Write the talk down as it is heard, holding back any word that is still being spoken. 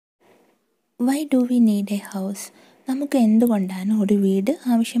Why do we need A house? നമുക്ക് എന്തുകൊണ്ടാണ് ഒരു വീട്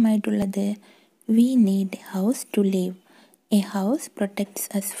ആവശ്യമായിട്ടുള്ളത്? We need A house to live. A house protects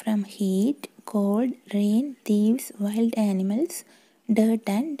us from heat, called, rain, thieves, wild animals, dirt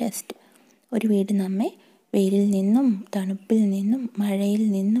and dust. ഒരു വീട് നമ്മെ വെയിലിൽ നിന്നും, തണുപ്പിൽ നിന്നും, മഴയിൽ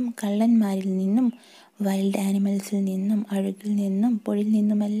നിന്നും, കള്ളന്മാരിൽ നിന്നും, വൈൽഡ് ആനിമൽസിൽ നിന്നും, അഴുകിൽ നിന്നും, പൊഴിൽ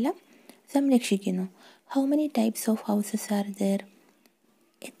നിന്നുമെല്ലാം സംരക്ഷിക്കുന്നു. How many types of houses are there?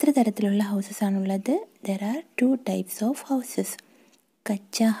 എത്ര തരത്തിലുള്ള ഹൗസസ് ആണുള്ളത്? There R 2 types of houses,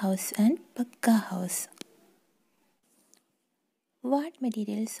 കച്ച house and pucca house. What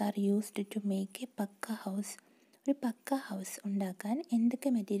materials are used to make A pucca house? ഒരു പക്ക ഹൗസ് ഉണ്ടാക്കാൻ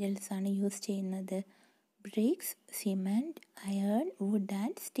എന്തൊക്കെ മെറ്റീരിയൽസ് ആണ് യൂസ് ചെയ്യുന്നത്? BRICS, cement, iron, would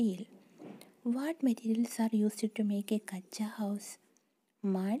and steel. What materials are used to make A കച്ച house?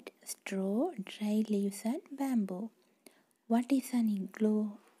 Mud, straw, dry leaves and bamboo. What is an igloo?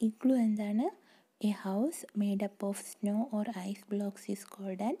 Igloo എന്താണ്? A house made up of snow or ice blocks is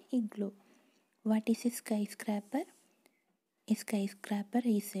called an igloo. What is A sky scraper? A sky scraper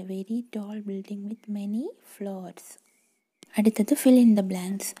is A very tall building with many floors. അടുത്തത് fill in the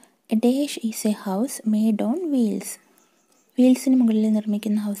blanks. A dash is A house made on wheels. വീൽസിന് മുകളിൽ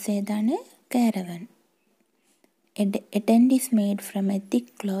നിർമ്മിക്കുന്ന house ഏതാണ്? Caravan. A tent is made from A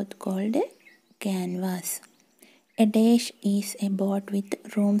thick cloth called canvas. A dash is A boat with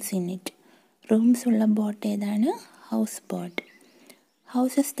rooms in it. Rooms ഉള്ള boat ഏതാണ്? House boat.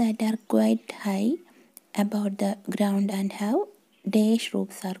 Houses that are quite high about the ground and have dash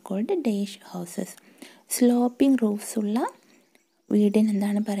roofs are called dash houses. Sloping roofs ഉള്ള വീടിന്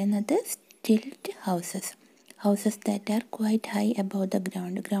എന്താണ് പറയുന്നത്? Stilt houses. Houses that are quite high about the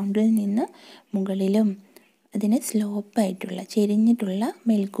ground, ഗ്രൗണ്ടിൽ നിന്ന് മുകളിലും അതിന് സ്ലോപ്പായിട്ടുള്ള ചെരിഞ്ഞിട്ടുള്ള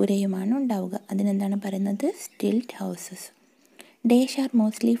മേൽക്കൂരയുമാണ് ഉണ്ടാവുക. അതിനെന്താണ് പറയുന്നത്? Stilt houses. Dash R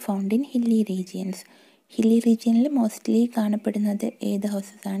mostly found in hilly regions. Hilly റീജിയനിൽ മോസ്റ്റ്ലി കാണപ്പെടുന്നത് ഏത്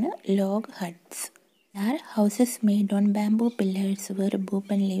ഹൗസസ് ആണ്? Log huts. R houses made on bamboo pillars where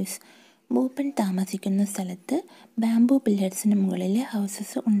ഭൂപ്പൻ lives. ഭൂപ്പൻ താമസിക്കുന്ന സ്ഥലത്ത് ബാംബൂ പില്ലേഴ്സിന് മുകളിൽ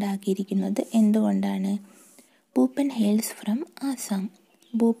ഹൗസസ് ഉണ്ടാക്കിയിരിക്കുന്നത് എന്തുകൊണ്ടാണ്? ഭൂപ്പൻ ഹെയിൽസ് ഫ്രം ആസാം.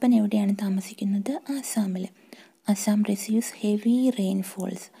 ഭൂപ്പൻ എവിടെയാണ് താമസിക്കുന്നത്? ആസാമിൽ. Assam receives heavy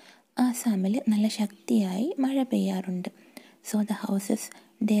റെയിൻഫോൾസ്. ആസാമിൽ നല്ല ശക്തിയായി മഴ പെയ്യാറുണ്ട്. So the houses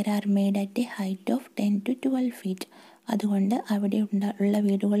there are made at A height of 10 to 12 feet. അതുകൊണ്ട് അവിടെ ഉള്ള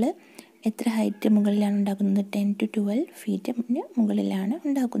വീടുകൾ എത്ര ഹൈറ്റ് മുകളിലാണ് ഉണ്ടാക്കുന്നത്? 10 to 12 feet മുകളിലാണ്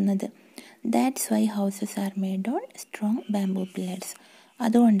ഉണ്ടാക്കുന്നത്. That's why houses are made on strong bamboo pillars.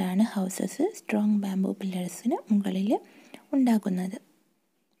 അതുകൊണ്ടാണ് ഹൗസസ് സ്ട്രോങ് ബാംബൂ പില്ലേഴ്സിന് മുകളിൽ ഉണ്ടാക്കുന്നത്.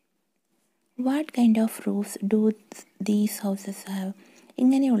 What kind of roofs do these houses have?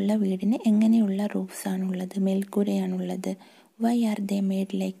 ഇങ്ങനെയുള്ള വീടിന് എങ്ങനെയുള്ള റൂഫ്സ് ആണുള്ളത്? മേൽക്കൂരയാണുള്ളത്. Why are they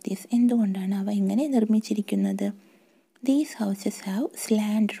made like this? എന്തുകൊണ്ടാണ് അവ ഇങ്ങനെ നിർമ്മിച്ചിരിക്കുന്നത്? These houses have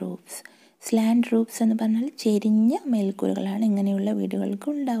slant roofs. Slant roofs എന്ന് പറഞ്ഞാൽ ചെരിഞ്ഞ മേൽക്കൂരകളാണ് ഇങ്ങനെയുള്ള വീടുകൾക്ക്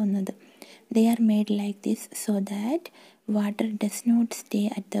ഉണ്ടാവുന്നത്. They are made like this so that water does not stay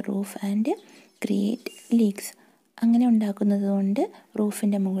at the roof and create leaks. അങ്ങനെ ഉണ്ടാക്കുന്നത് കൊണ്ട്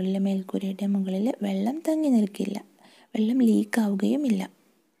റൂഫിൻ്റെ മുകളിൽ, മേൽക്കൂരയുടെ മുകളിൽ വെള്ളം തങ്ങി നിൽക്കില്ല, വെള്ളം ലീക്കാവുകയുമില്ല.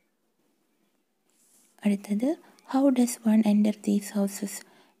 അടുത്തത് how does one enter these houses?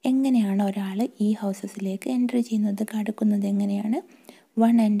 എങ്ങനെയാണ് ഒരാൾ ഈ ഹൗസസിലേക്ക് എൻ്റർ ചെയ്യുന്നത്, കടക്കുന്നത് എങ്ങനെയാണ്?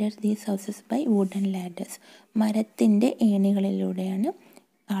 One enter these houses by wooden ladders. മരത്തിൻ്റെ ഏണികളിലൂടെയാണ്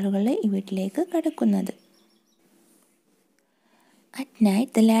ആളുകൾ ഈ വീട്ടിലേക്ക് കടക്കുന്നത്. At night,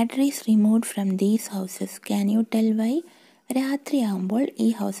 the ladder is removed from these houses. Can you tell why? രാത്രിയാകുമ്പോൾ ഈ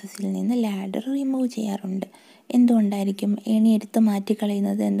ഹൗസസിൽ നിന്ന് ലാഡർ റിമൂവ് ചെയ്യാറുണ്ട്. എന്തുകൊണ്ടായിരിക്കും? ഏണി എടുത്ത്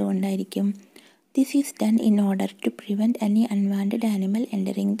മാറ്റിക്കളയുന്നത് എന്തുകൊണ്ടായിരിക്കും? This is done in order to prevent any unwanted animal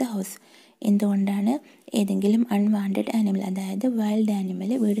entering the house. എന്തുകൊണ്ടാണ്? ഏതെങ്കിലും അൺവാണ്ടഡ് ആനിമൽ, അതായത് വൈൽഡ്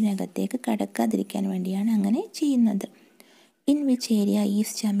ആനിമൽ വീടിനകത്തേക്ക് കടക്കാതിരിക്കാൻ വേണ്ടിയാണ് അങ്ങനെ ചെയ്യുന്നത്. In which area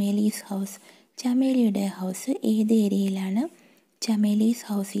is ചമേലീസ് house? ചമേലിയുടെ house ഏത് ഏരിയയിലാണ്? ചമേലീസ്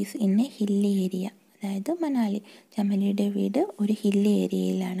house is in A hilly area, അതായത് മനാലി. ചമേലിയുടെ വീട് ഒരു ഹില്ലി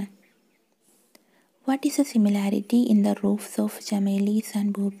ഏരിയയിലാണ്. What is A similarity in the roofs of ചമേലീസ്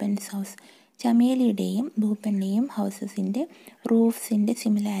and ഭൂപ്പൻസ് house? ചമേലിയുടെയും ഭൂപ്പൻ്റെയും ഹൗസസിൻ്റെ റൂഫ്സിൻ്റെ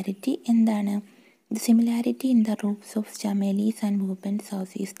similarity എന്താണ്? The similarity in the roofs of ചമേലീസ് and ഭൂപ്പൻസ്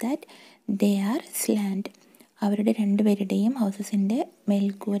house is that they are slant. അവരുടെ രണ്ടുപേരുടെയും ഹൗസസിൻ്റെ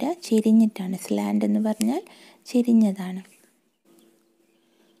മേൽക്കൂര ചെരിഞ്ഞിട്ടാണ്. Slant എന്ന് പറഞ്ഞാൽ ചെരിഞ്ഞതാണ്.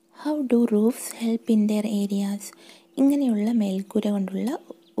 How do roofs help in there areas? ഇങ്ങനെയുള്ള മേൽക്കൂര കൊണ്ടുള്ള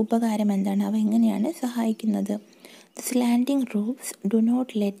ഉപകാരം എന്താണ്? അവ എങ്ങനെയാണ് സഹായിക്കുന്നത്? The slanting roofs do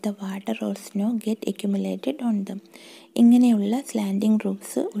not let the water or snow get accumulated on them. ഇങ്ങനെയുള്ള സ്ലാൻഡിങ്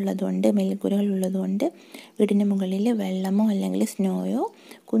റൂഫ്സ് ഉള്ളതുകൊണ്ട്, മേൽക്കൂരകൾ ഉള്ളതുകൊണ്ട് വീടിന് മുകളിൽ വെള്ളമോ അല്ലെങ്കിൽ സ്നോയോ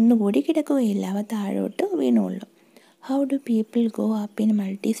കുന്നുകൂടി കിടക്കുകയില്ല, അവ താഴോട്ട് വീണുകൊള്ളും. How do people go up in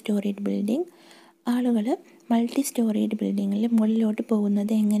multi storeyed building? ആളുകൾ മൾട്ടി സ്റ്റോറീഡ് ബിൽഡിങ്ങിൽ മുകളിലോട്ട്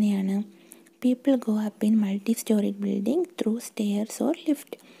പോകുന്നത് എങ്ങനെയാണ്? People go up in multi storeyed building through stairs or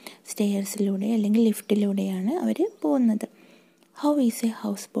lift. സ്റ്റെയർസിലൂടെ അല്ലെങ്കിൽ ലിഫ്റ്റിലൂടെയാണ് അവർ പോകുന്നത്. How is A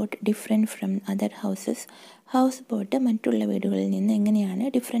house boat different from other houses? House boat മറ്റുള്ള വീടുകളിൽ നിന്ന് എങ്ങനെയാണ്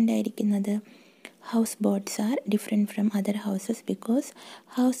ഡിഫറെൻ്റ് ആയിരിക്കുന്നത്? House boats are different from other houses because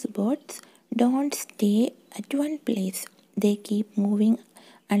house boats don't stay at one place, they keep moving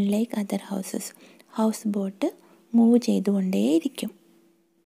unlike other houses. House boat move ചെയ്തുകൊണ്ടേയിരിക്കും.